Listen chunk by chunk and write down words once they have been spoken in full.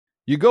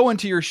You go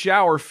into your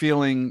shower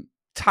feeling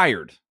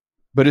tired,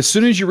 but as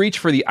soon as you reach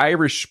for the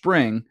Irish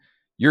Spring,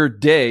 your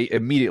day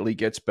immediately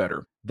gets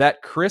better.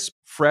 That crisp,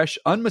 fresh,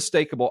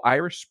 unmistakable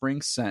Irish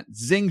Spring scent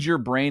zings your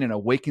brain and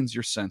awakens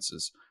your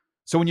senses.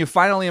 So when you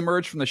finally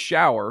emerge from the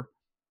shower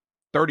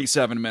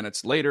 37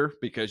 minutes later,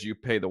 because you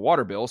pay the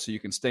water bill so you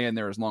can stay in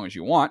there as long as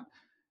you want,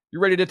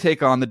 you're ready to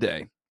take on the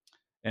day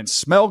and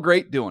smell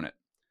great doing it.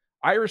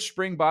 Irish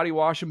Spring Body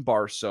Wash and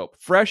Bar Soap.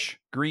 Fresh,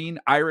 green,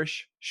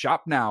 Irish.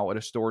 Shop now at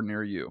a store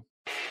near you.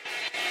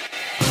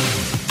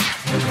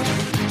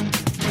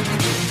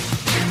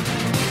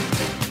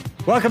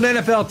 Welcome to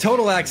NFL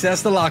Total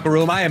Access, the locker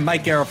room. I am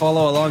Mike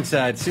Garafolo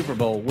alongside Super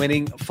Bowl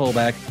winning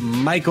fullback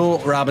Michael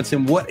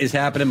Robinson. What is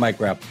happening, Mike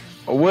Rapp?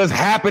 What's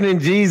happening,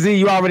 GZ?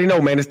 You already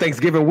know, man. It's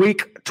Thanksgiving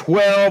week,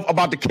 12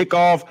 about to kick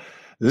off.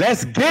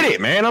 Let's get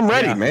it, man. I'm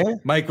ready, man.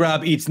 Mike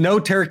Robb eats no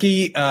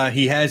turkey.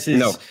 He has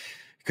his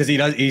because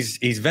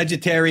he's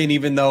vegetarian,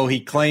 even though he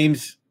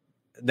claims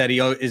that he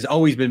has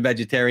always been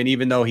vegetarian,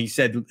 even though he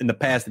said in the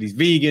past that he's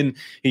vegan.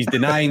 He's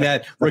denying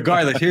that.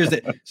 Regardless,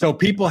 so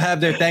people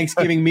have their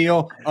Thanksgiving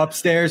meal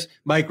upstairs.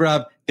 Mike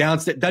Robb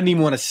downstairs doesn't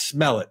even want to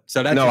smell it.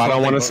 So that's I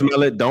don't want to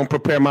smell it. Don't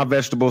prepare my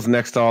vegetables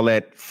next to all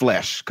that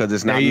flesh because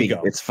it's not meat.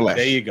 It's flesh.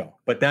 There you go.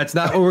 But that's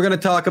not what we're going to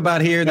talk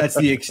about here. That's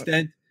the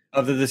extent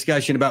of the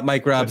discussion about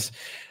Mike Robb's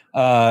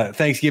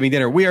Thanksgiving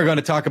dinner. We are going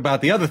to talk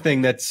about the other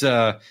thing that's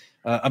a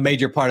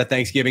major part of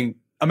Thanksgiving,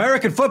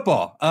 American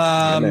football.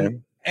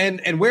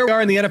 And where we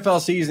are in the NFL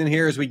season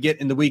here as we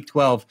get into week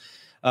 12.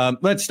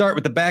 Let's start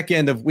with the back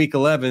end of week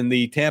 11,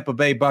 the Tampa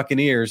Bay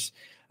Buccaneers.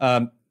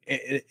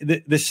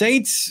 The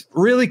Saints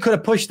really could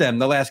have pushed them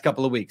the last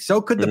couple of weeks.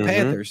 So could the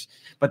Panthers,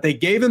 but they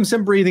gave them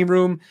some breathing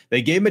room.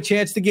 They gave them a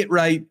chance to get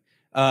right.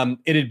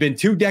 It had been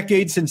 2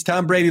 decades since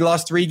Tom Brady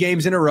lost 3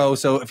 games in a row.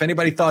 So if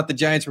anybody thought the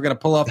Giants were going to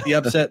pull off the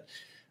upset,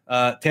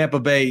 Tampa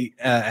Bay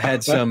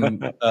had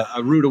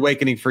a rude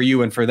awakening for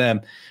you and for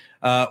them.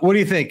 What do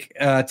you think?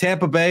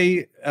 Tampa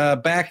Bay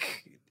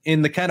back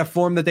in the kind of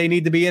form that they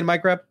need to be in,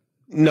 Mike Rapp?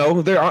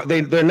 No,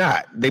 they're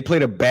not. They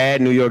played a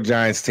bad New York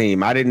Giants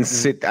team. I didn't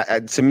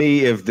to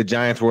me, if the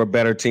Giants were a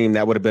better team,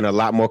 that would have been a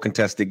lot more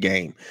contested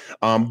game.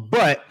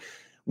 But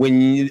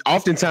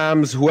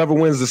oftentimes whoever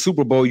wins the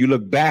Super Bowl, you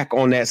look back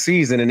on that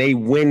season and they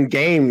win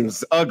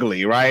games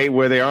ugly, right?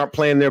 Where they aren't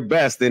playing their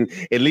best. And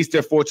at least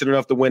they're fortunate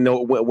enough to win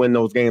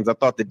those games. I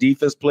thought the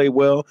defense played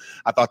well.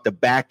 I thought the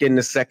back end,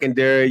 the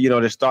secondary,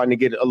 they're starting to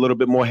get a little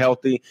bit more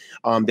healthy.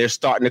 They're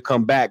starting to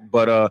come back.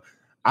 But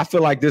I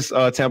feel like this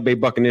Tampa Bay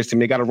Buccaneers team,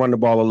 they got to run the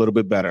ball a little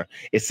bit better.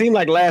 It seemed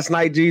like last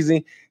night,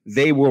 Jeezy,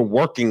 they were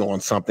working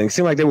on something. It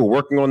seemed like they were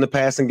working on the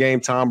passing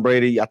game. Tom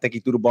Brady, I think he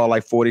threw the ball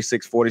like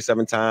 46,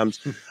 47 times.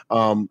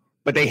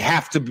 But they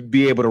have to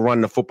be able to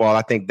run the football.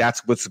 I think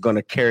that's what's going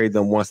to carry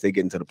them once they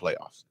get into the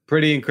playoffs.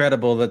 Pretty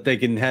incredible that they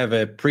can have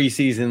a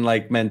preseason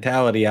like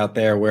mentality out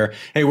there where,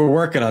 hey, we're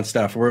working on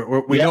stuff.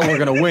 We know we're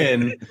going to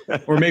win,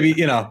 or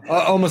maybe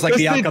almost like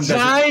the outcome.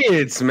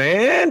 Giants,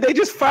 man, they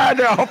just fired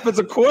their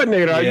offensive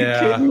coordinator. Are you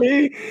kidding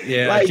me?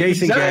 Yeah, like,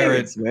 Jason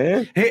Giants,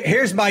 Garrett, man.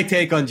 Here's my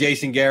take on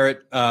Jason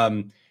Garrett.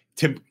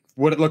 To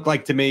what it looked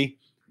like to me.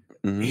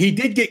 He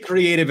did get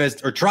creative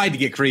tried to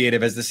get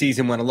creative as the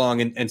season went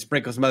along and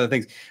sprinkle some other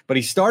things. But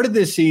he started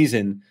this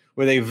season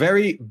with a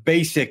very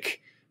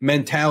basic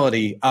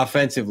mentality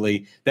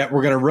offensively that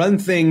we're going to run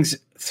things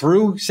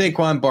through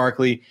Saquon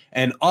Barkley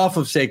and off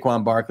of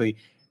Saquon Barkley,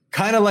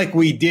 kind of like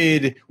we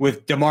did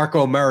with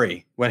DeMarco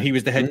Murray when he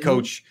was the head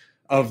coach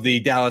of the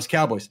Dallas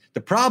Cowboys.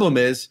 The problem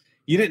is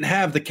you didn't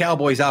have the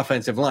Cowboys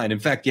offensive line. In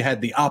fact, you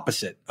had the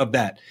opposite of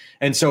that.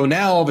 And so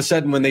now all of a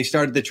sudden when they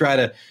started to try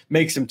to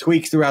make some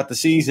tweaks throughout the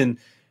season,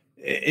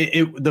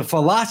 the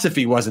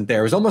philosophy wasn't there.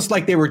 It was almost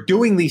like they were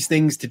doing these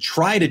things to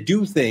try to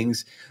do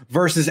things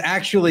versus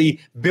actually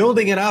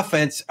building an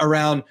offense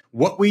around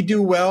what we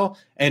do well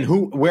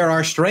and where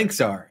our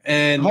strengths are.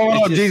 And hold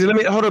up,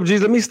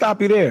 Jesus. Let me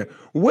stop you there.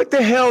 What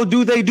the hell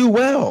do they do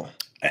well?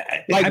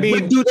 What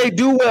do they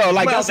do well?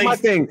 That's my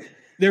thing.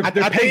 They're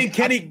paying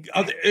Kenny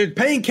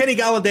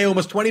Golladay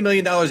almost $20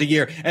 million a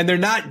year, and they're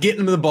not getting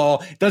him the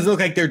ball. It doesn't look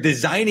like they're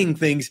designing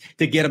things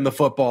to get him the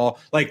football.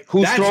 Like,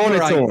 who's throwing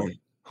it to him?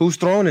 Who's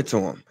throwing it to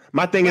him?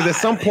 My thing is, at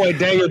some point,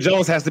 Daniel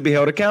Jones has to be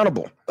held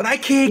accountable. But I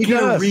can't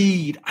get a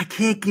read. I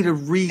can't get a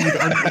read.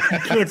 You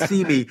can't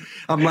see me.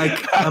 I'm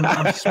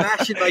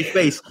smashing my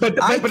face. But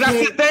that's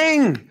the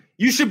thing.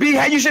 You should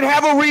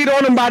have a read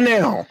on him by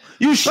now.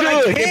 You should.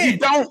 If you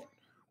don't.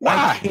 Why?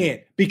 I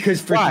can't,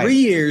 because for 3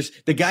 years,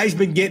 the guy's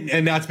been getting,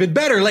 and now it's been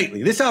better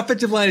lately. This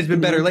offensive line has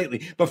been better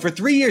lately. But for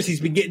 3 years,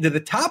 he's been getting to the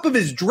top of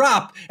his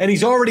drop, and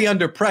he's already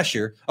under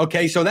pressure.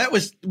 Okay, so that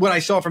was what I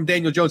saw from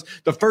Daniel Jones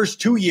the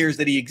first 2 years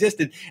that he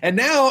existed. And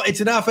now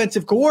it's an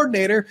offensive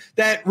coordinator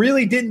that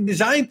really didn't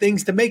design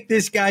things to make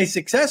this guy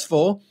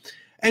successful.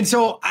 And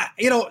so,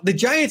 the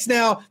Giants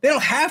now, they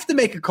don't have to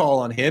make a call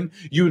on him.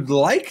 You'd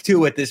like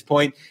to at this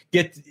point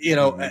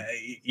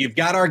you've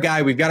got our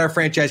guy. We've got our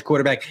franchise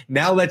quarterback.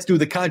 Now let's do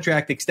the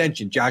contract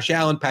extension. Josh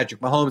Allen,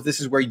 Patrick Mahomes,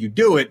 this is where you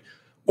do it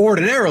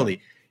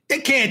ordinarily. They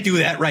can't do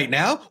that right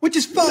now, which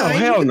is fine. No,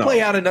 hell you can no. play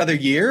out another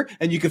year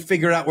and you can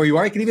figure out where you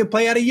are. You can even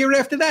play out a year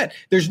after that.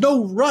 There's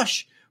no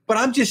rush. But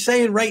I'm just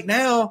saying right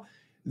now,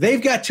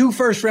 they've got 2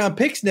 first-round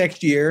picks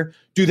next year.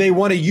 Do they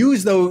want to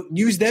use them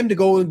to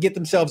go and get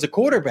themselves a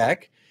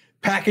quarterback,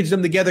 package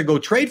them together, go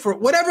trade for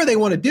it, whatever they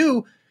want to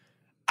do?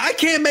 I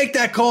can't make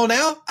that call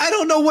now. I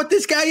don't know what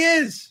this guy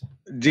is.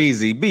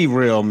 Jeezy, be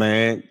real,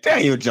 man.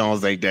 Daniel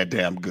Jones ain't that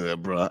damn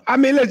good, bro. I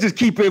mean, let's just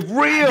keep it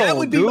real, That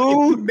would be, dude.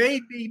 if you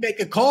made me make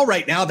a call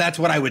right now, that's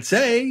what I would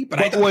say.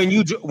 But when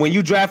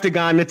you draft a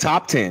guy in the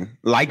top 10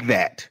 like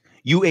that,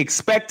 you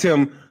expect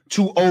him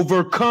to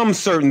overcome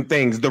certain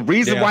things. The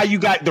reason why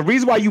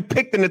you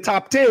picked in the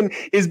top 10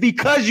 is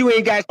because you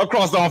ain't got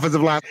across the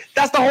offensive line.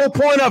 That's the whole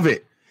point of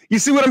it. You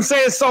see what I'm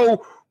saying?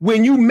 So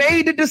when you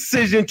made the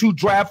decision to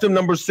draft him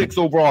number 6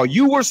 overall,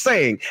 you were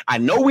saying, I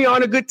know we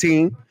aren't a good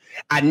team.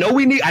 I know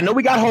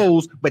we got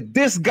holes, but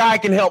this guy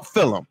can help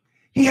fill them.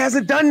 He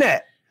hasn't done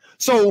that.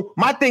 So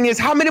my thing is,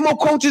 how many more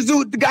coaches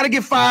got to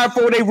get fired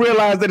before they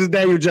realize that it's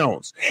Daniel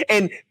Jones?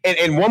 And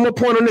one more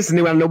point on this, and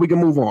then I know we can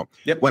move on.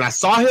 Yep. When I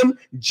saw him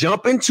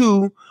jump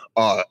into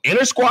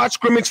inter squad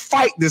scrimmage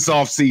fight this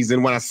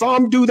offseason, when I saw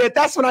him do that,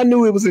 that's when I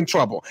knew it was in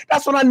trouble.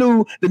 That's when I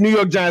knew the New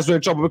York Giants were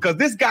in trouble, because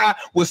this guy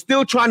was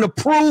still trying to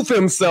prove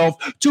himself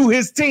to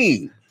his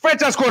team.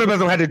 Franchise quarterbacks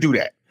don't have to do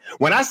that.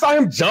 When I saw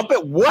him jump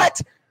at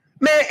what?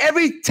 Man,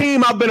 every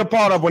team I've been a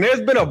part of, when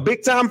there's been a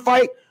big-time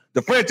fight,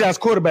 the franchise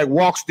quarterback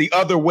walks the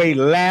other way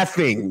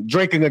laughing,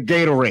 drinking a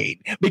Gatorade,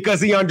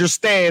 because he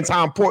understands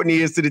how important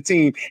he is to the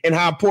team and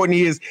how important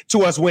he is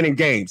to us winning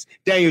games.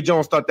 Daniel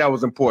Jones thought that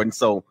was important,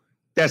 so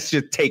that's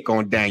your take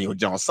on Daniel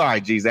Jones. Sorry,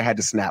 G's, I had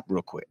to snap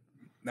real quick.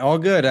 All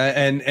good.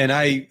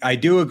 I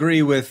do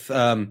agree with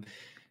the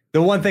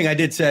one thing I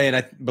did say, and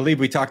I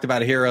believe we talked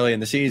about it here early in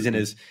the season,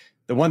 is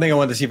the one thing I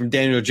wanted to see from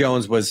Daniel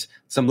Jones was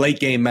some late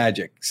game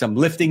magic, some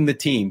lifting the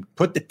team,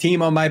 put the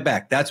team on my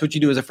back. That's what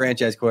you do as a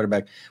franchise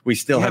quarterback. We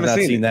still have not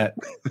seen that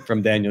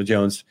from Daniel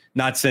Jones,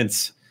 not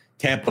since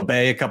Tampa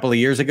Bay a couple of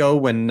years ago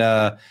when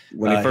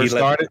he first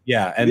started.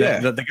 Yeah, and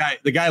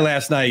the guy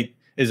last night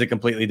is a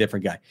completely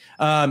different guy.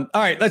 All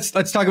right, let's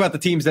talk about the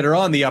teams that are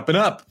on the up and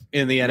up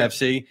in the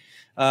NFC.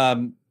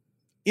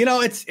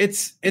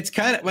 It's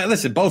kind of, well,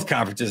 listen, both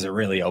conferences are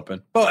really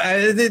open.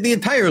 The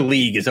entire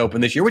league is open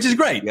this year, which is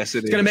great. Yes,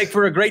 it's going to make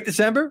for a great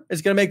December.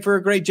 It's going to make for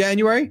a great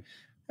January. Going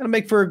to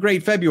make for a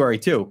great February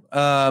too.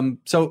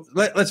 So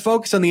let's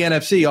focus on the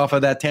NFC off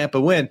of that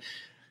Tampa win.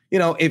 You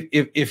know,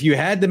 if you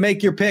had to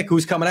make your pick,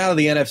 who's coming out of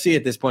the NFC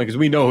at this point, because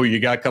we know who you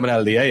got coming out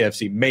of the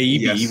AFC.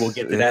 Maybe we'll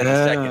get to that in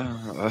a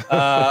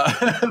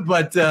second.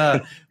 But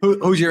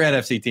who's your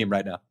NFC team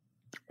right now?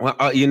 Well,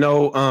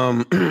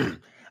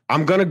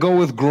 I'm going to go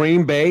with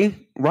Green Bay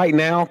right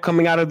now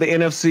coming out of the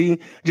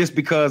NFC, just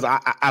because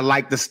I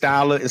like the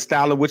style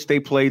of which they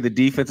play. The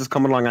defense is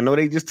coming along. I know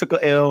they just took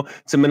an L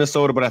to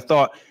Minnesota, but I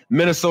thought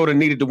Minnesota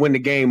needed to win the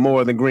game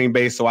more than Green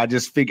Bay. So I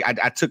just figured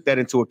I took that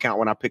into account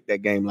when I picked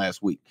that game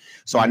last week.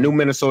 So I knew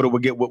Minnesota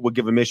would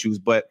give them issues,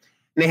 but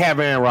they have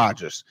Aaron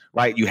Rodgers,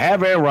 right? You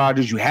have Aaron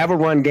Rodgers. You have a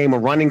run game, a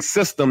running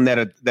system that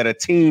a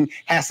team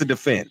has to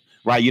defend.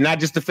 Right, you're not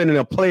just defending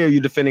a player,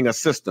 you're defending a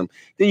system.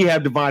 Then you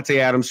have Devontae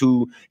Adams,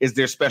 who is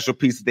their special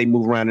piece that they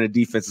move around, and the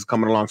defense is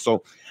coming along.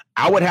 So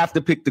I would have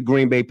to pick the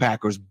Green Bay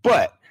Packers,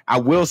 but I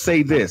will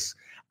say this: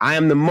 I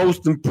am the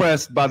most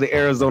impressed by the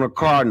Arizona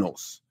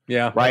Cardinals.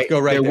 Yeah, right. Go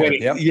right they're there.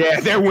 Winning, yep. Yeah,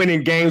 they're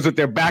winning games with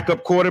their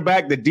backup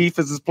quarterback. The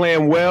defense is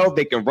playing well.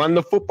 They can run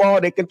the football.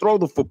 They can throw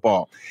the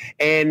football,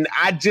 and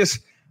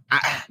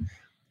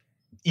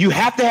you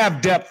have to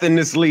have depth in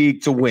this league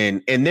to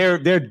win, and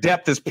their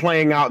depth is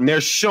playing out, and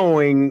they're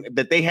showing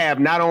that they have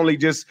not only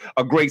just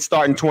a great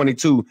start in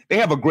 22, they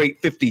have a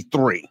great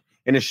 53,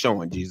 and it's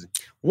showing, Jesus.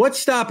 What's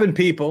stopping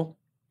people?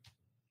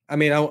 I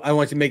mean, I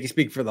want to make you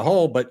speak for the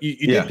whole, but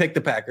you did pick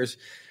the Packers.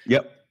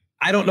 Yep.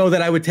 I don't know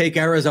that I would take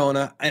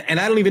Arizona, and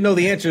I don't even know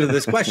the answer to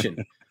this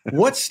question.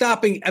 What's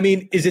stopping? I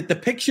mean, is it the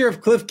picture of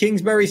Cliff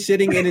Kingsbury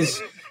sitting in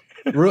his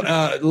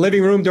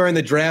living room during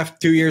the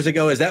draft 2 years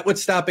ago? Is that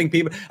what's stopping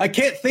people? I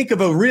can't think of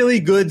a really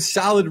good,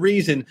 solid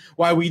reason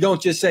why we don't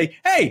just say,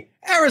 hey,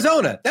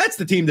 Arizona, that's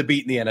the team to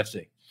beat in the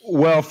NFC.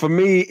 Well, for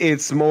me,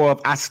 it's more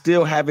of I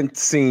still haven't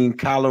seen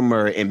Kyler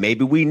Murray, and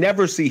maybe we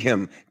never see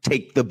him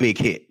take the big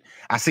hit.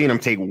 I seen him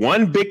take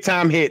one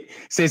big-time hit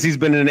since he's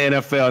been in the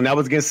NFL, and that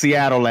was against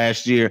Seattle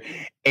last year,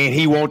 and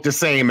he won't the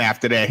same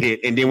after that hit.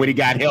 And then when he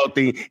got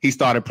healthy, he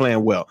started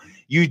playing well.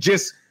 You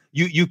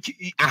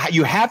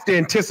have to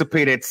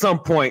anticipate at some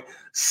point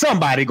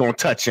somebody gonna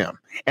touch him,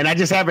 and I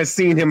just haven't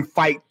seen him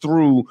fight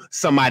through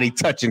somebody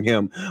touching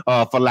him,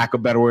 for lack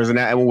of better words.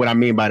 And what I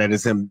mean by that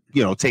is him,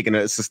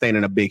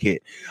 sustaining a big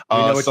hit. You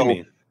know what you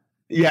mean?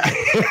 Yeah.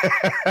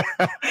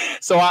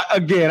 So I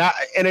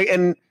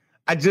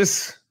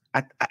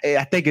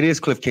think it is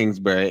Cliff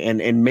Kingsbury,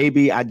 and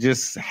maybe I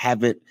just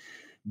haven't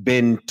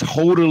been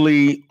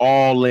totally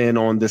all in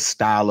on this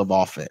style of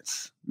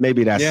offense.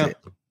 Maybe that's it.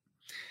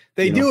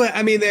 They do.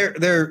 I mean,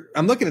 they're.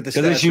 I'm looking at the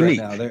stats it's unique.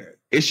 right now.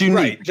 It's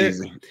unique.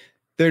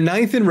 They're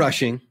ninth in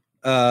rushing,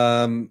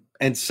 and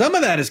some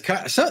of that is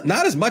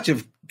not as much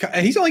of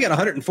he's only got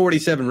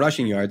 147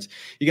 rushing yards.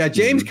 You got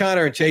James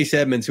Conner and Chase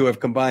Edmonds, who have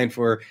combined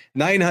for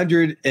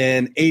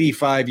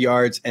 985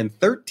 yards and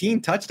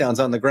 13 touchdowns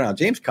on the ground.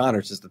 James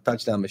Conner's just a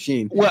touchdown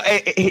machine. Well,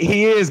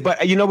 he is,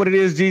 but you know what it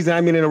is, Jesus?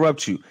 I mean to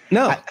interrupt you.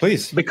 No,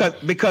 please.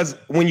 Because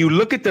when you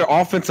look at their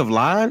offensive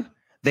line,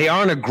 they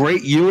aren't a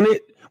great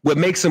unit. What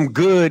makes them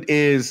good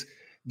is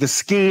the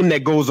scheme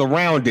that goes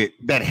around it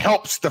that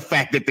helps the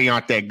fact that they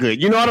aren't that good.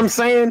 You know what I'm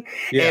saying?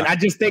 Yeah. And I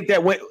just think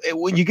that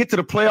when you get to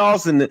the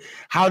playoffs and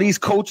how these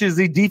coaches,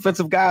 these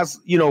defensive guys,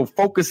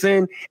 focus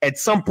in, at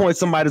some point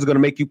somebody's going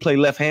to make you play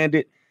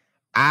left-handed.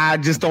 I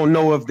just don't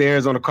know if the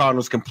Arizona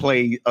Cardinals can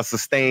play a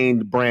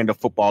sustained brand of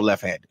football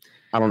left-handed.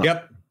 I don't know.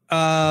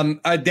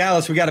 Yep.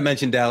 Dallas, we got to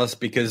mention Dallas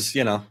because,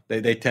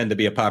 they tend to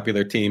be a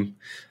popular team.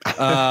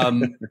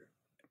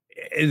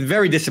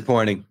 Very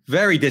disappointing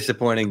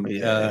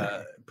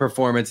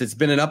performance. It's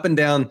been an up and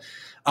down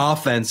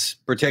offense,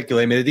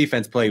 particularly. I mean, the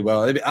defense played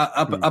well.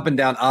 Up and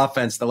down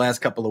offense the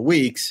last couple of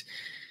weeks.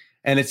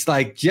 And it's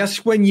like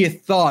just when you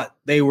thought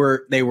they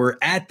were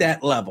at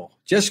that level,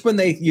 just when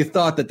you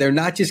thought that they're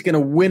not just going to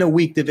win a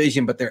weak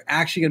division, but they're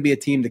actually going to be a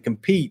team to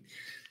compete,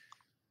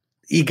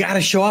 you got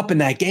to show up in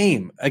that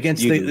game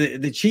against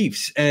the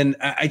Chiefs. And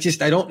I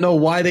don't know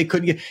why they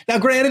couldn't get – now,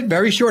 granted,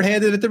 very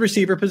shorthanded at the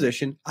receiver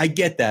position. I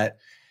get that.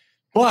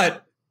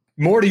 But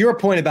more to your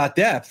point about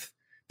depth,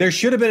 there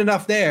should have been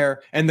enough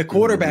there, and the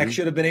quarterback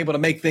should have been able to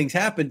make things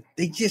happen.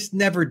 They just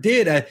never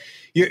did.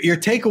 Your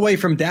takeaway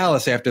from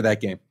Dallas after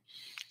that game?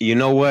 You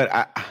know what?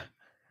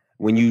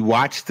 When you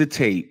watch the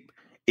tape,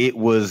 it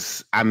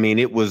was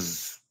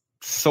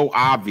so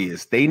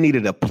obvious. They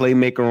needed a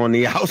playmaker on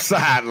the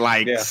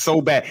outside,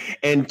 so bad.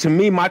 And to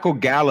me, Michael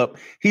Gallup,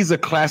 he's a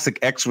classic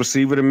X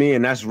receiver to me.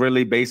 And that's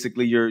really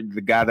basically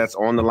the guy that's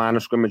on the line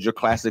of scrimmage, your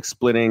classic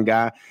split end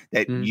guy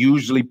that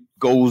usually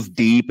goes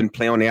deep and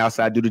play on the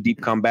outside, do the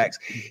deep comebacks.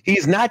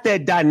 He's not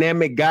that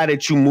dynamic guy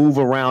that you move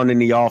around in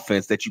the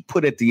offense, that you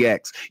put at the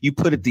X, you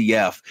put at the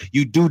F,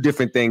 you do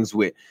different things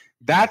with.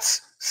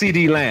 That's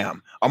CeeDee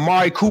Lamb.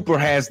 Amari Cooper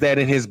has that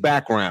in his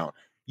background.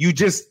 You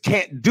just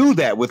can't do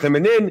that with him.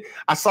 And then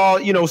I saw,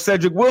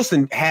 Cedric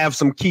Wilson have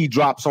some key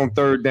drops on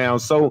third down.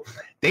 So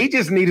they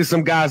just needed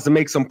some guys to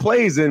make some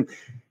plays. And,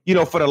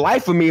 for the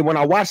life of me, when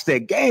I watched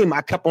that game,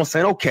 I kept on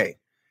saying, okay,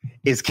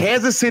 is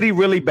Kansas City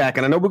really back?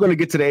 And I know we're going to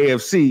get to the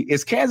AFC.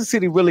 Is Kansas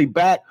City really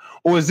back?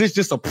 Or is this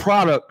just a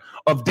product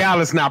of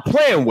Dallas not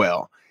playing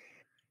well?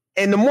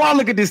 And the more I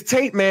look at this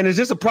tape, man, it's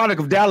just a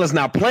product of Dallas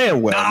not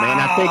playing well, man.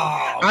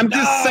 I'm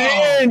just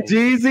saying,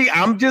 Jeezy.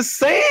 I'm just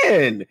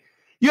saying.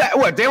 Yeah,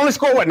 what? They only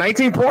scored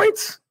 19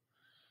 points?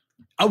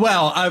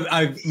 Well,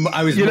 I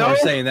was more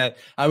saying that.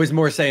 I was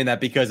more saying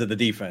that because of the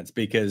defense.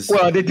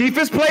 The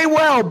defense played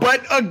well,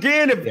 but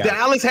again, if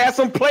Dallas had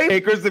some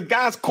playmakers, if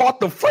guys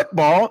caught the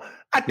football,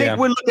 I think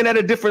we're looking at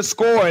a different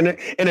score and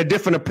a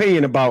different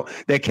opinion about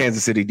that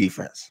Kansas City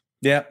defense.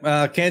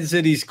 Yeah, Kansas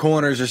City's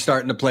corners are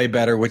starting to play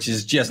better, which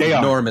is just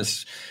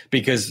enormous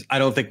because I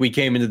don't think we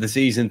came into the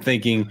season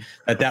thinking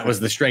that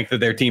was the strength of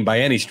their team by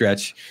any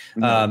stretch.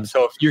 No.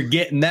 So if you're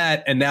getting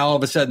that and now all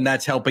of a sudden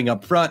that's helping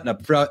up front and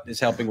up front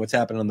is helping what's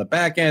happening on the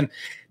back end,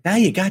 now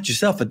you got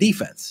yourself a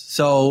defense.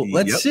 So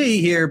let's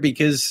see here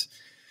because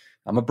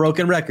I'm a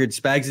broken record.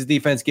 Spags'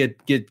 defense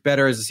get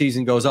better as the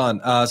season goes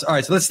on. All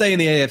right, so let's stay in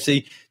the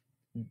AFC.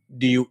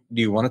 Do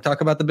you want to talk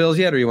about the Bills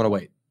yet or you want to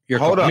wait?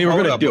 Hold up. We're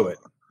going to do it.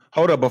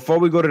 Hold up, before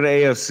we go to the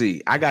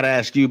AFC, I gotta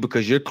ask you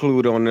because you're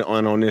clued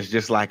on this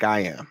just like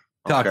I am.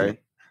 Okay,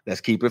 let's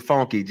keep it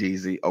funky,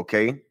 Jeezy.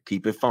 Okay,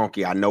 keep it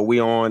funky. I know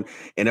we on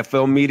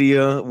NFL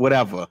media,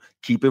 whatever.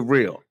 Keep it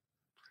real.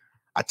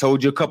 I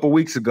told you a couple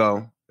weeks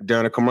ago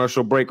during a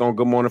commercial break on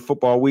Good Morning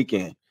Football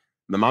Weekend,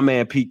 my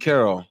man Pete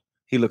Carroll,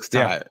 he looks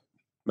tired.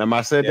 Remember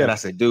I said that? I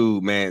said,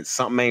 dude, man,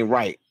 something ain't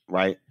right.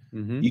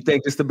 Mm-hmm. You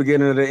think this the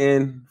beginning of the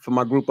end for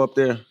my group up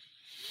there?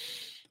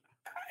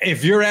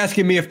 If you're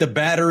asking me if the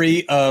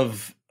battery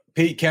of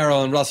Pete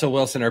Carroll and Russell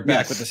Wilson are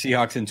back with the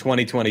Seahawks in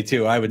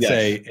 2022, I would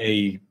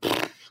say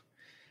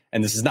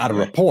and this is not a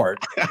report.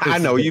 I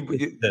know you.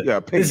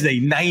 This is a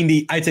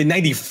 90. I'd say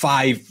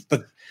 95,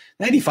 but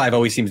 95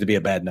 always seems to be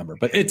a bad number,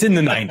 but it's in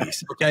the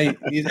 90s. Okay.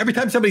 Every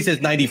time somebody says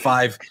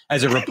 95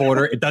 as a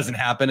reporter, it doesn't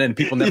happen and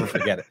people never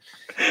forget it.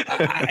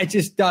 It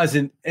just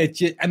doesn't.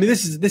 This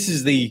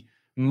is the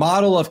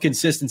model of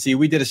consistency.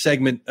 We did a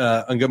segment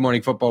on Good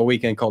Morning Football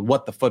Weekend called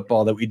What the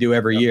Football that we do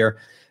every year.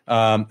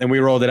 And we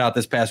rolled it out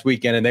this past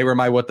weekend, and they were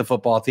my What the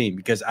Football team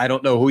because I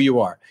don't know who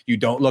you are. You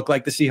don't look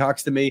like the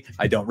Seahawks to me.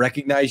 I don't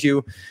recognize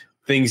you.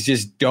 Things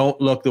just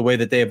don't look the way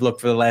that they have looked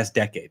for the last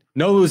decade.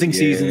 No losing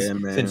seasons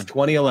since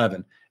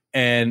 2011.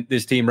 And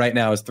this team right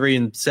now is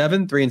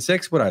 3-7,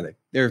 3-6. What are they?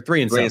 They're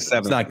 3-7. It's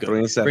not good.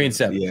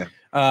 3-7. Yeah.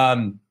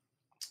 And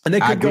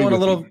they could go on a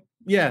little –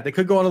 they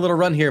could go on a little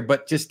run here,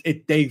 but just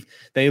they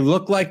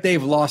look like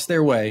they've lost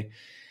their way.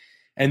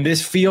 And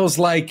this feels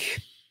like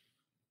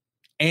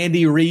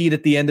Andy Reid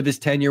at the end of his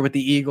tenure with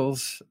the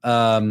Eagles.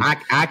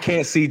 I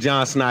can't see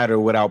John Snyder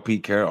without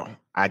Pete Carroll.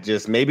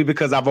 Maybe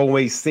because I've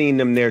always seen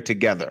them there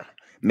together.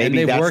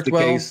 Maybe that's the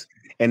case.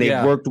 and they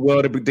worked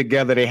well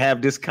together. They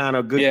have this kind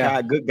of good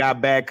guy,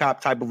 bad cop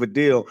type of a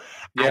deal.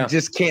 I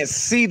just can't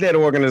see that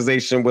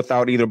organization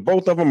without either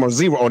both of them or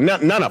zero or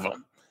none of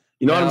them.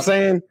 You know what I'm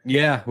saying?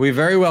 Yeah, we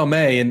very well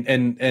may.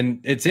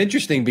 And it's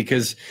interesting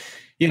because,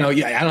 I don't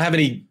have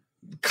any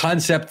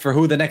concept for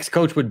who the next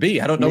coach would be.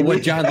 I don't know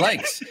what John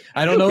likes.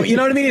 I don't know. You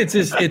know what I mean?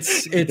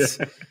 It's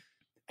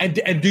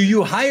and do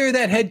you hire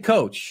that head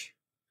coach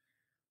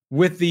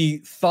with the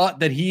thought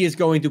that he is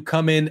going to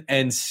come in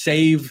and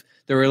save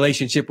the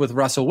relationship with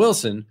Russell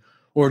Wilson,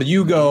 or do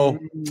you go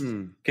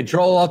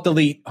Control Alt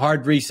Delete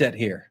hard reset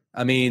here?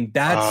 I mean,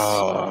 that's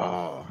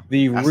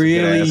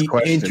really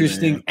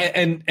interesting.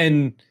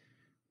 And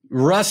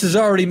Russ has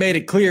already made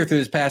it clear through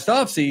this past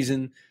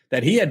offseason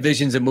that he had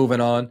visions of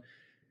moving on.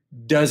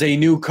 Does a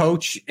new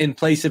coach in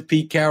place of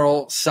Pete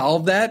Carroll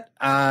solve that?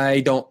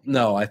 I don't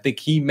know. I think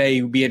he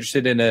may be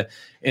interested in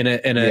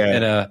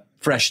a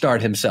fresh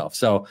start himself.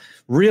 So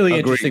really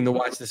interesting to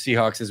watch the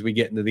Seahawks as we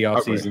get into the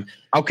offseason.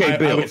 Okay,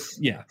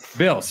 Bills.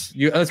 Bills.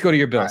 Let's go to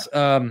your Bills.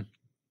 Right.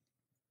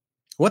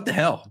 What the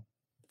hell?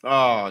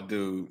 Oh,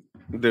 dude.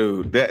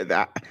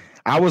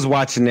 I was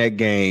watching that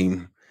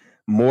game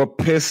more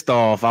pissed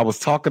off. I was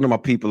talking to my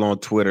people on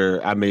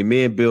Twitter. I mean,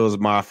 me and Bills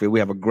Mafia, we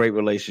have a great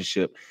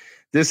relationship.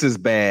 This is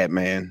bad,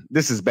 man.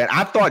 This is bad.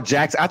 I thought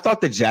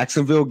the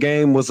Jacksonville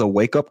game was a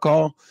wake-up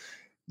call.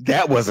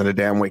 That wasn't a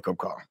damn wake-up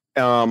call.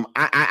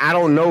 I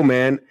don't know,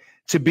 man.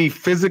 To be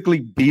physically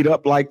beat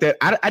up like that,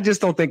 I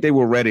just don't think they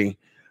were ready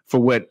for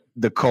what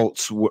the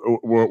Colts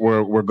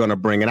were going to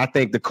bring. And I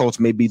think the Colts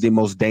may be the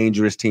most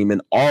dangerous team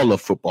in all of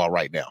football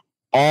right now.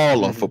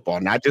 All of football,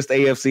 not just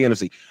AFC,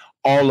 NFC.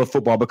 All of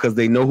football, because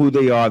they know who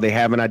they are. They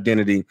have an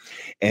identity.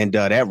 And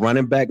that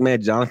running back,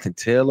 man, Jonathan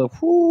Taylor,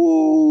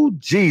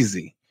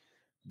 Jeezy.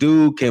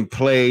 Dude can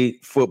play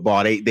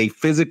football. They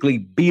physically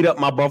beat up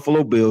my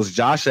Buffalo Bills.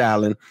 Josh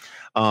Allen,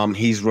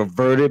 he's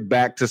reverted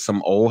back to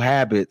some old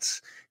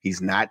habits.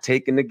 He's not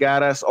taking the guy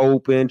that's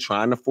open,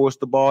 trying to force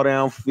the ball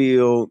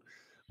downfield.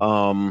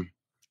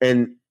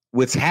 And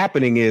what's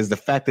happening is the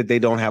fact that they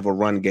don't have a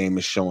run game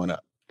is showing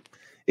up.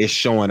 It's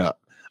showing up.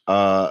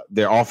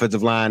 Their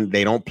offensive line,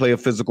 they don't play a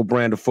physical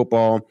brand of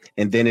football.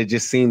 And then it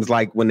just seems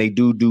like when they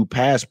do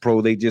pass pro,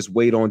 they just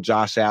wait on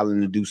Josh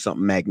Allen to do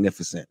something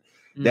magnificent.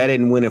 That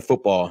didn't win in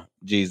football,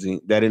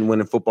 Jeezy. That didn't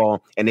win in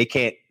football, and they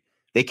can't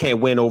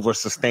win over a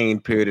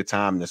sustained period of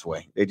time this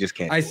way. They just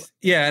can't. I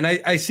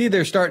see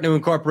they're starting to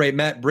incorporate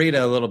Matt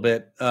Breida a little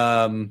bit.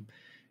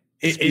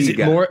 Is it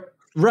more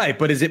right?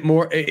 But is it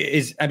more?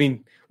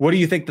 What do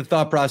you think the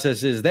thought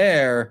process is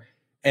there?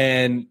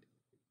 And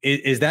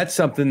is that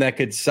something that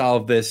could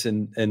solve this?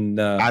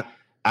 I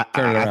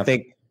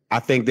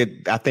think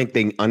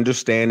they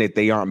understand that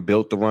they aren't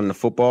built to run the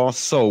football.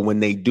 So when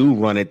they do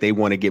run it, they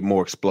want to get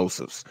more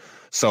explosives.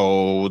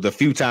 So the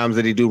few times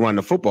that they do run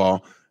the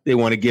football, they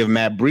want to give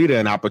Matt Breida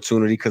an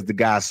opportunity because the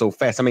guy's so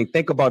fast. I mean,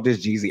 think about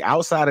this, Jeezy.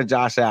 Outside of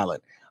Josh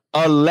Allen,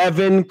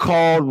 11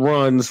 called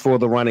runs for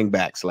the running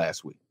backs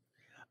last week.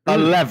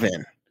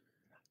 11.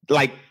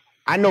 Like,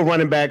 I know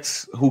running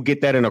backs who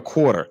get that in a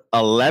quarter.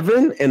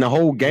 11 in the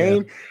whole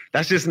game. Yeah.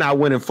 That's just not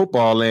winning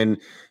football.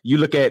 And you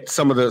look at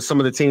some of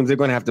the teams they're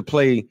going to have to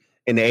play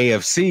in the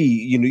AFC.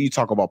 You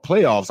talk about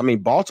playoffs. I mean,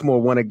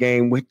 Baltimore won a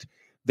game with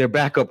their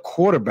backup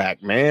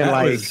quarterback, man.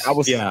 I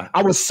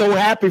was so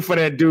happy for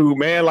that dude,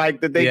 man.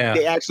 Like that they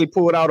actually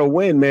pulled out a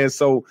win, man.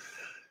 So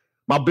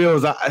my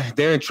Bills,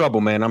 they're in trouble,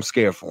 man. I'm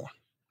scared for them.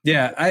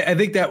 Yeah, I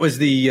think that was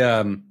the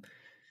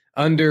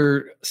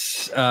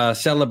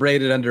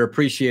celebrated,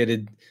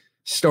 underappreciated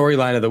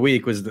storyline of the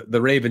week was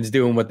the Ravens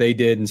doing what they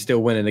did and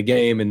still winning a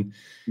game. And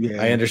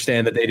I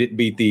understand that they didn't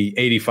beat the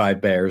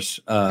 85 Bears.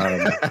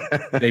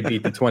 They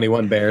beat the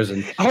 21 Bears.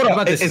 And hold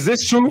up, is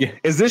this true? Yeah.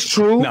 Is this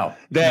true? No.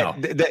 No.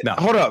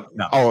 Hold up.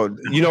 No. Oh,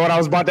 you know what I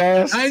was about to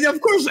ask?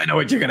 Of course I know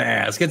what you're going to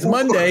ask. It's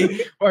Monday,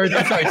 or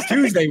it's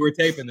Tuesday. We're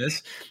taping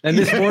this, and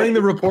this morning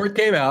the report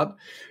came out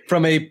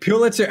from a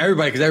Pulitzer.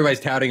 Everybody's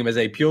touting him as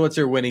a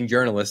Pulitzer-winning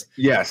journalist.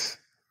 Yes.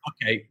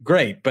 Okay,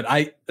 great. But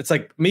it's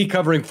like me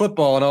covering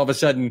football and all of a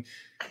sudden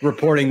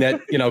reporting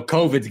that,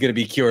 COVID's going to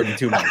be cured in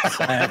 2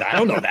 months. I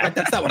don't know that.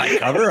 That's not what I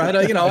cover.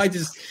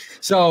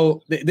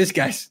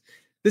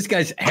 This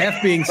guy's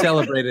half being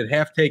celebrated,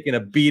 half taking a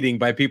beating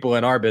by people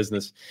in our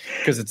business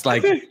because it's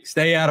like,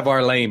 stay out of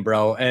our lane,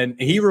 bro. And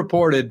he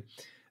reported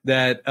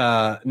that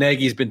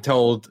Nagy's been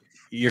told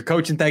you're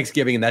coaching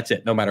Thanksgiving and that's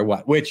it, no matter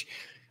what, which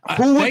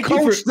who would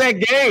coach that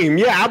game?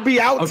 Yeah, I'll be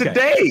out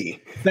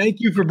today. Thank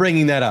you for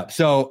bringing that up.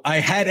 So I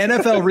had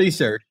NFL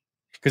research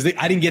because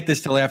I didn't get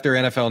this till after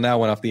NFL Now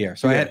went off the air.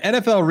 So I had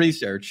NFL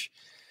research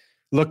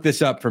look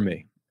this up for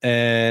me.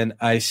 And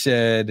I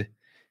said,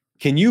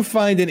 can you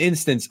find an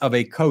instance of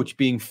a coach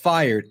being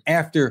fired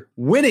after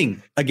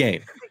winning a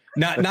game?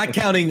 Not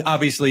counting,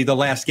 obviously, the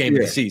last game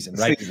of the season,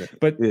 right?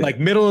 But like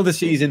middle of the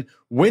season,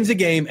 wins a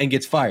game and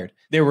gets fired.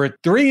 There were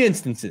 3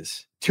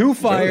 instances. 2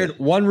 fired,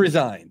 1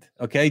 resigned.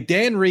 Okay.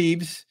 Dan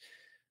Reeves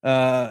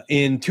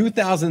in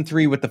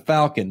 2003 with the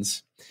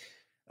Falcons.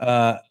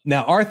 Now,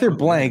 Arthur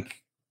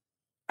Blank,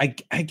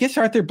 I guess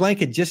Arthur Blank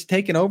had just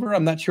taken over.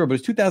 I'm not sure, but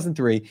it was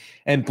 2003.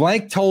 And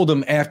Blank told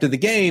him after the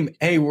game,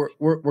 hey, we're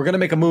going to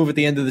make a move at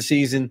the end of the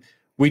season.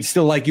 We'd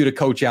still like you to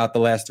coach out the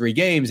last 3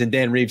 games. And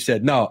Dan Reeves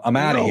said, no, I'm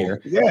out of here.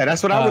 Yeah,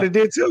 that's what I would have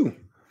did too.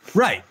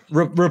 Right.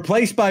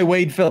 Replaced by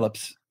Wade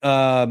Phillips.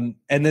 And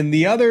then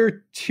the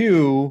other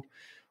 2,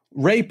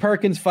 Ray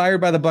Perkins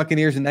fired by the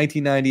Buccaneers in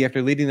 1990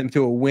 after leading them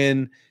to a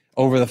win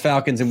over the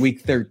Falcons in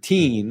week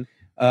 13.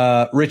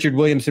 Richard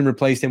Williamson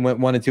replaced him, went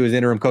 1-2 as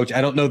interim coach.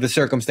 I don't know the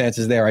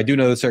circumstances there. I do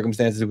know the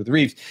circumstances with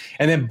Reeves.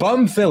 And then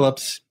Bum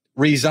Phillips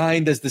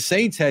resigned as the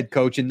Saints head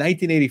coach in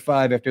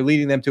 1985 after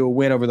leading them to a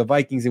win over the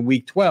Vikings in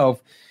week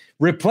 12,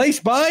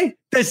 replaced by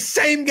the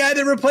same guy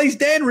that replaced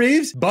Dan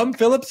Reeves, Bum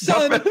Phillips'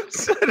 son,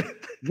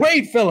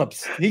 Wade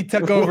Phillips. He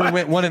took over and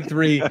went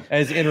 1-3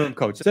 as interim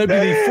coach. So it'd be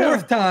the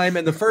 4th time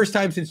and the first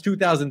time since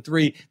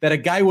 2003 that a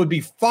guy would be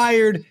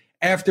fired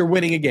after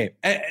winning a game.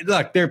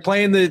 Look, they're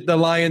playing the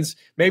Lions.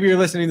 Maybe you're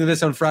listening to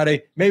this on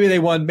Friday. Maybe they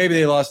won. Maybe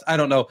they lost. I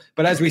don't know.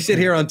 But as we sit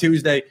here on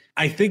Tuesday,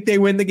 I think they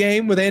win the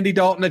game with Andy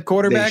Dalton at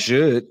quarterback. They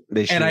should.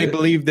 And I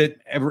believe that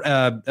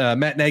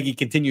Matt Nagy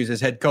continues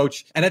as head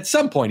coach. And at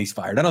some point, he's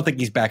fired. I don't think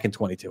he's back in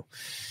 22.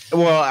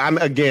 Well,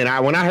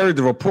 when I heard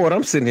the report,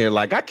 I'm sitting here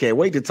like, I can't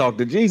wait to talk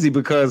to Jeezy,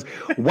 because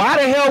why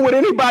the hell would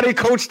anybody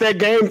coach that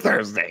game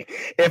Thursday?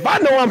 If I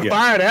know I'm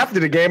fired after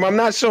the game, I'm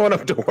not showing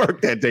up to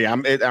work that day.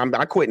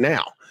 I quit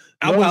now.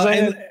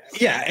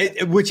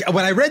 Which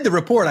when I read the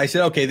report, I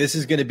said, okay, this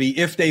is going to be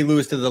if they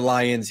lose to the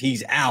Lions,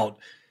 he's out.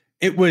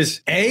 It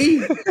was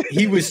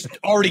he was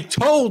already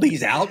told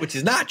he's out, which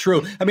is not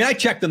true. I mean, I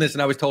checked on this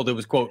and I was told it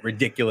was, quote,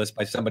 ridiculous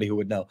by somebody who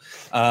would know.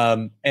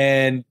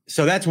 And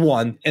so that's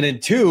 1. And then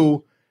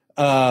 2,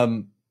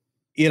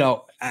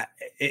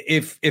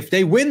 if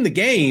they win the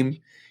game,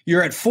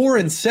 you're at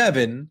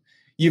 4-7.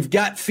 You've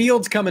got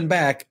Fields coming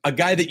back, a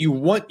guy that you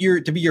want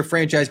to be your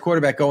franchise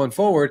quarterback going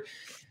forward.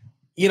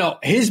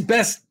 His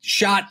best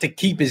shot to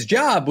keep his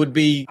job would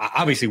be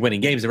obviously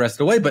winning games the rest of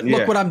the way. But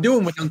look what I'm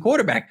doing with young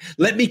quarterback.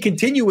 Let me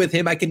continue with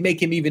him. I can make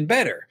him even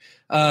better.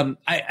 I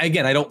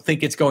don't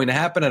think it's going to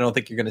happen. I don't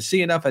think you're going to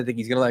see enough. I think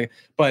he's going to like it.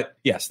 But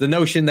yes, the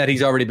notion that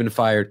he's already been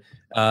fired,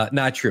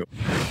 not true.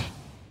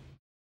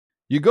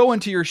 You go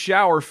into your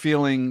shower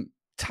feeling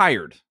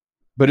tired,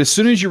 but as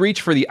soon as you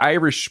reach for the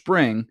Irish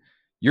Spring,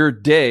 your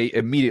day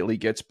immediately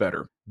gets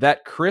better.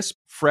 That crisp,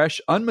 fresh,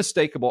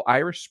 unmistakable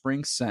Irish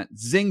Spring scent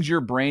zings your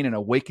brain and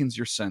awakens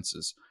your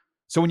senses.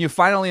 So when you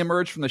finally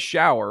emerge from the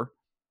shower,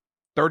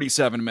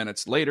 37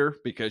 minutes later,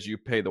 because you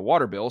pay the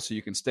water bill so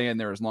you can stay in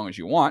there as long as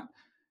you want,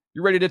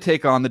 you're ready to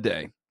take on the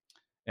day.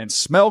 And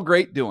smell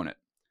great doing it.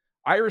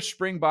 Irish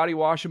Spring Body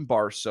Wash and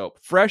Bar Soap.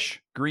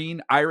 Fresh,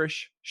 green,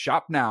 Irish.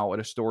 Shop now at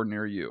a store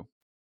near you.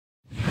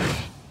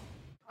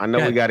 I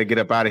know we got to get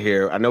up out of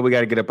here. I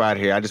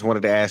just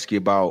wanted to ask you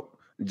about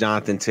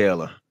Jonathan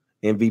Taylor.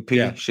 MVP?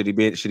 Yeah. Should he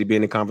be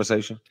in the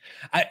conversation?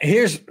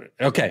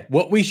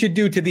 What we should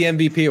do to the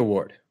MVP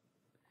award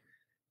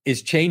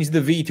is change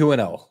the V to an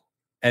O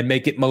and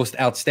make it most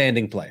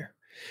outstanding player.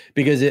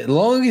 Because as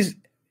long as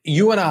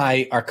you and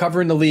I are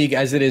covering the league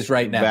as it is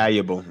right now,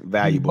 valuable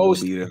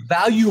most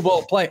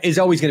valuable player is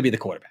always going to be the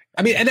quarterback.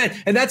 I mean, and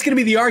that's going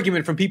to be the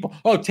argument from people.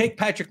 Oh, take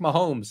Patrick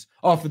Mahomes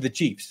off of the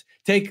Chiefs.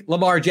 Take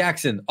Lamar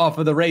Jackson off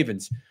of the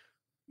Ravens.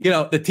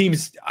 The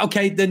team's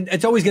okay, then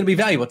it's always going to be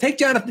valuable. Take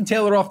Jonathan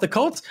Taylor off the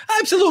Colts.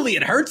 Absolutely,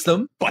 it hurts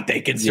them, but they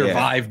can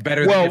survive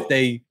better than if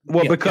they.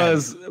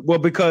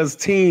 Because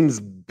teams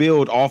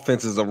build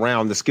offenses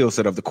around the skill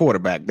set of the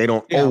quarterback. They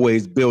don't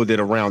always build it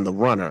around the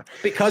runner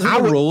because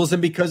of the rules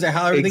and because of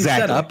how everything's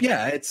set up.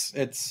 Yeah,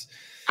 it's.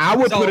 I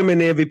would put him in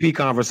the MVP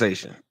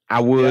conversation.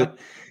 I would,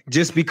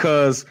 just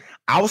because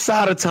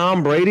outside of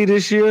Tom Brady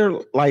this year,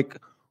 like.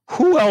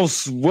 Who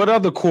else, what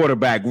other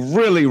quarterback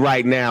really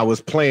right now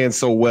is playing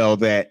so well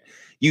that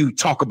you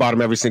talk about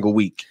him every single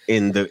week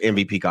in the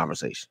MVP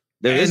conversation?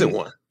 There isn't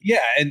one. Yeah,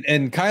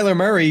 and Kyler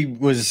Murray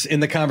was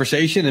in the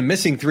conversation, and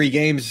missing 3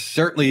 games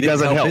certainly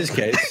doesn't help his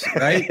case,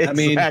 right? Exactly, I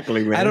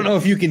mean, man. I don't know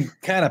if you can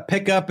kind of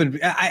pick up, and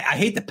I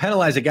hate to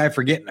penalize a guy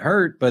for getting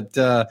hurt, but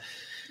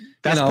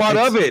that's part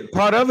of it.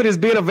 Part of it is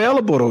being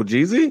available, though,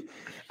 Jeezy.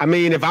 I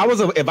mean, if I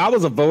was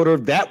a voter,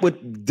 that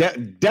would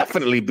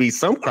definitely be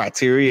some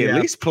criteria.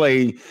 At least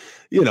play,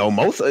 a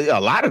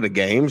lot of the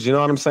games. You know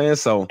what I'm saying?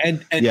 So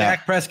and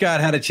Dak Prescott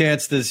had a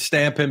chance to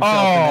stamp himself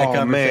in that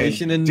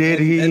conversation, and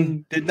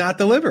did not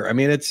deliver. I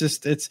mean,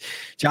 it's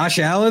Josh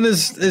Allen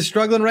is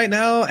struggling right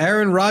now.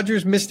 Aaron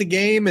Rodgers missed a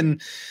game,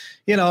 and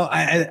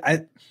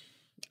I'd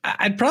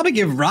probably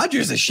give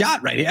Rodgers a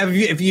shot right here.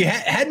 If you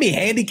had me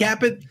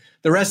handicap it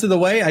the rest of the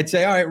way, I'd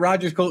say, all right,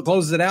 Rodgers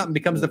closes it out and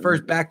becomes the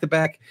first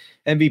back-to-back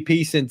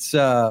MVP since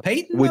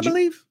Peyton, I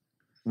believe.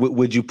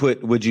 Would you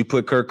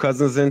put Kirk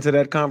Cousins into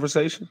that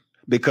conversation?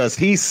 Because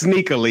he's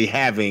sneakily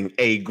having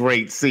a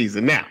great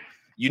season. Now,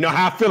 you know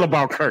how I feel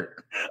about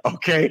Kirk,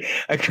 okay?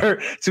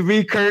 Kirk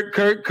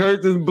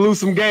blew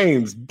some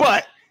games,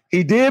 but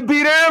he did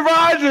beat Aaron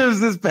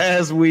Rodgers this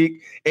past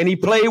week, and he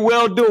played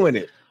well doing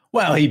it.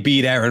 Well, he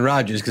beat Aaron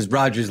Rodgers because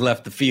Rodgers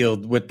left the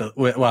field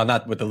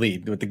not with the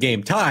lead, with the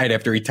game tied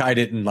after he tied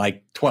it in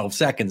like 12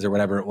 seconds or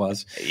whatever it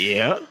was.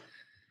 Yeah.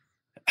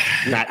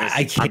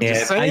 I can't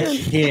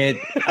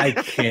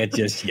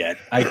just yet.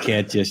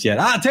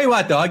 I'll tell you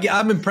what, though,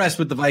 I'm impressed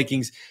with the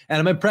Vikings, and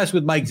I'm impressed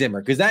with Mike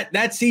Zimmer because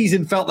that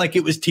season felt like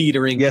it was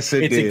teetering. Yes,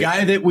 it's a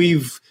guy that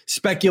we've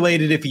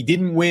speculated if he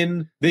didn't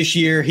win this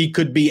year, he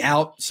could be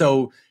out.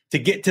 So to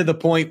get to the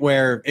point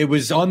where it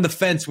was on the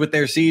fence with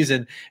their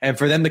season and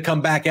for them to come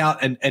back out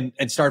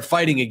and start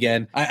fighting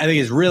again, I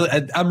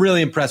think I'm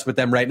really impressed with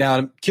them right now.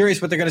 I'm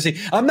curious what they're going to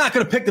see. I'm not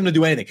going to pick them to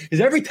do anything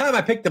because every time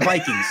I pick the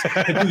Vikings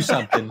to do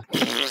something,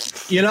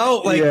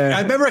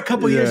 I remember a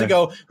couple years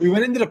ago, we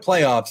went into the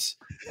playoffs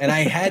and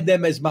I had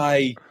them in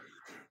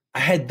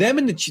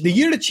the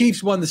year the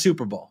Chiefs won the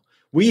Super Bowl.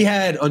 We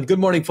had on Good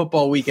Morning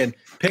Football Weekend,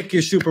 pick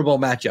your Super Bowl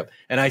matchup.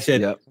 And I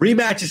said,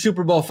 rematch of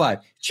Super Bowl 5,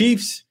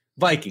 Chiefs,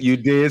 Vikings. You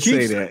did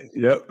Chiefs, say that.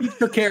 Yep. Chiefs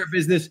took care of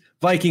business.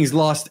 Vikings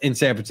lost in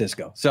San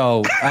Francisco.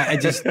 So I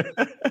just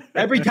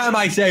every time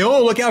I say,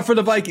 "Oh, look out for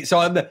the Vikings,"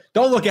 so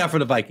don't look out for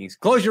the Vikings.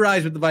 Close your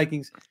eyes with the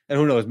Vikings, and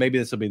who knows? Maybe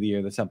this will be the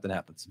year that something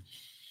happens.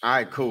 All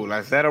right, cool.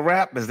 Is that a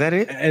wrap? Is that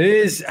it? It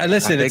is.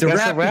 Listen, it's a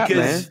wrap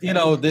because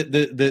man.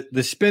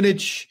 the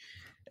spinach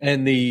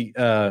and the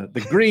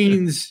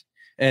greens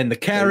and the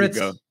carrots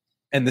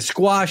and the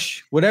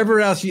squash,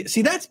 whatever else you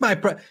see. That's my.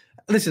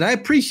 Listen, I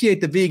appreciate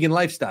the vegan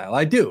lifestyle.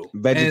 I do.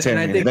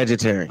 Vegetarian,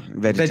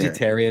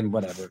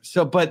 whatever.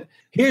 So, but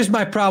here's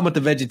my problem with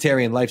the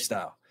vegetarian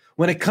lifestyle.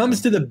 When it comes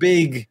to the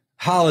big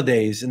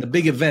holidays and the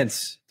big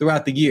events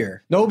throughout the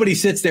year, nobody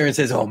sits there and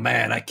says, "Oh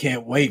man, I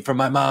can't wait for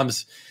my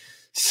mom's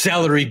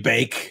celery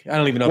bake." I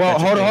don't even know. Well,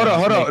 hold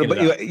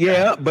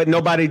on. But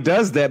nobody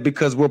does that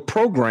because we're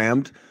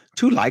programmed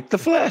to like the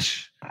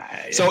flesh.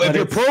 So if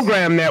you're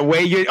programmed that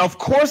way, of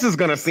course it's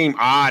going to seem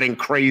odd and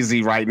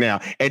crazy right now.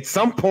 At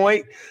some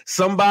point,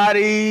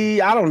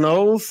 somebody, I don't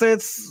know,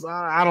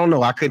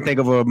 I couldn't think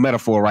of a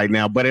metaphor right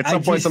now, but at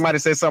some point somebody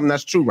says something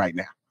that's true right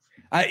now.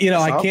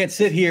 I can't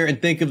sit here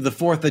and think of the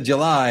 4th of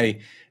July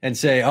and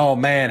say, "Oh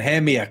man,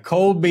 hand me a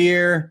cold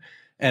beer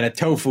and a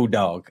tofu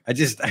dog."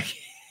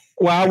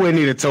 Well, I wouldn't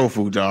eat a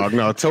tofu dog.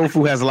 No,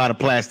 tofu has a lot of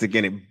plastic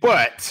in it,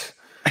 but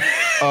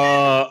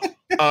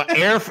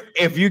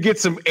if you get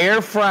some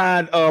air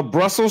fried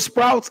Brussels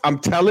sprouts, I'm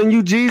telling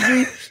you,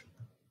 Jeezy,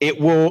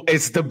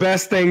 it's the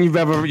best thing you've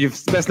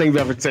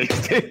ever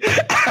tasted.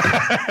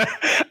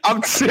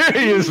 I'm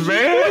serious,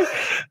 man.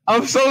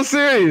 I'm so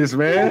serious,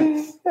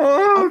 man.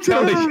 I'm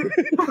telling you.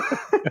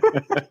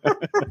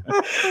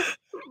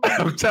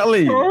 I'm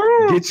telling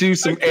you, get you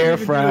some air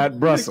fried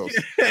Brussels.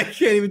 I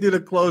can't even do the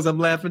close. I'm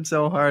laughing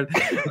so hard.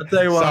 I'll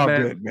tell you what,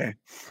 man. Good, man.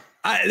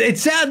 They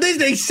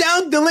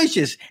sound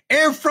delicious.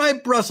 Air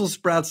fried Brussels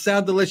sprouts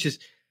sound delicious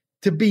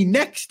to be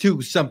next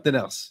to something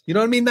else. You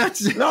know what I mean?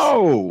 That's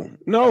no.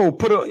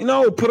 Put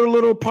a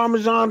little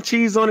Parmesan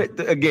cheese on it.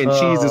 Again,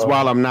 cheese is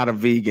while I'm not a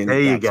vegan.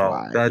 There you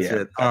go. That's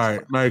it. All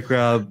right, Mike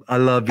Rob, I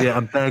love you.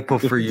 I'm thankful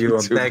for you.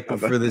 I'm thankful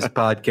for this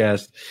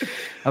podcast.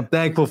 I'm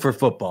thankful for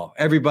football.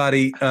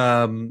 Everybody,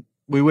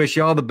 we wish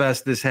you all the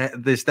best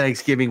this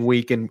Thanksgiving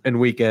week and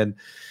weekend.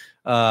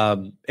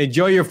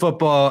 Enjoy your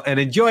football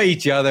and enjoy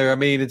each other. I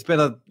mean, it's been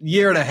a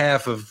year and a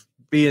half of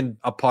being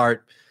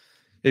apart.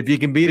 If you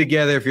can be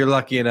together, if you're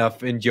lucky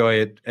enough, enjoy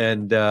it.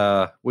 And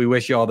we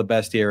wish you all the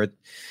best here at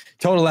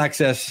Total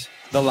Access,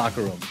 the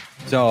Locker Room.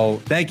 So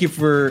thank you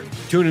for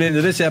tuning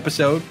into this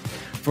episode.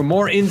 For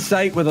more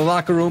insight with a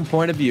locker room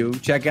point of view,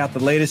 check out the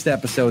latest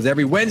episodes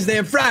every Wednesday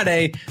and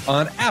Friday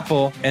on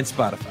Apple and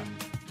Spotify.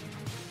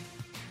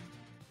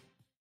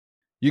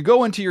 You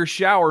go into your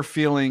shower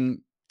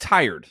feeling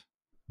tired,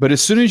 but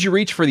as soon as you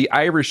reach for the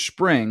Irish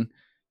Spring,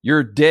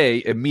 your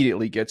day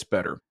immediately gets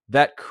better.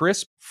 That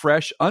crisp,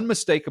 fresh,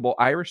 unmistakable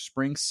Irish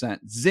Spring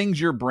scent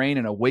zings your brain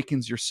and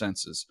awakens your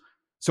senses.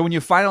 So when you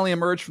finally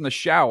emerge from the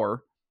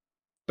shower,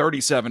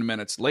 37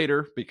 minutes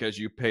later, because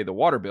you pay the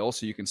water bill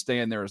so you can stay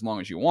in there as long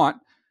as you want,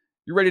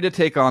 you're ready to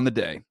take on the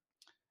day.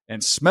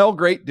 And smell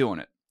great doing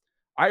it.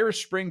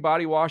 Irish Spring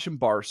Body Wash and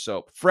Bar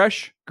Soap.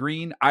 Fresh,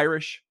 green,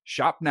 Irish.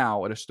 Shop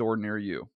now at a store near you.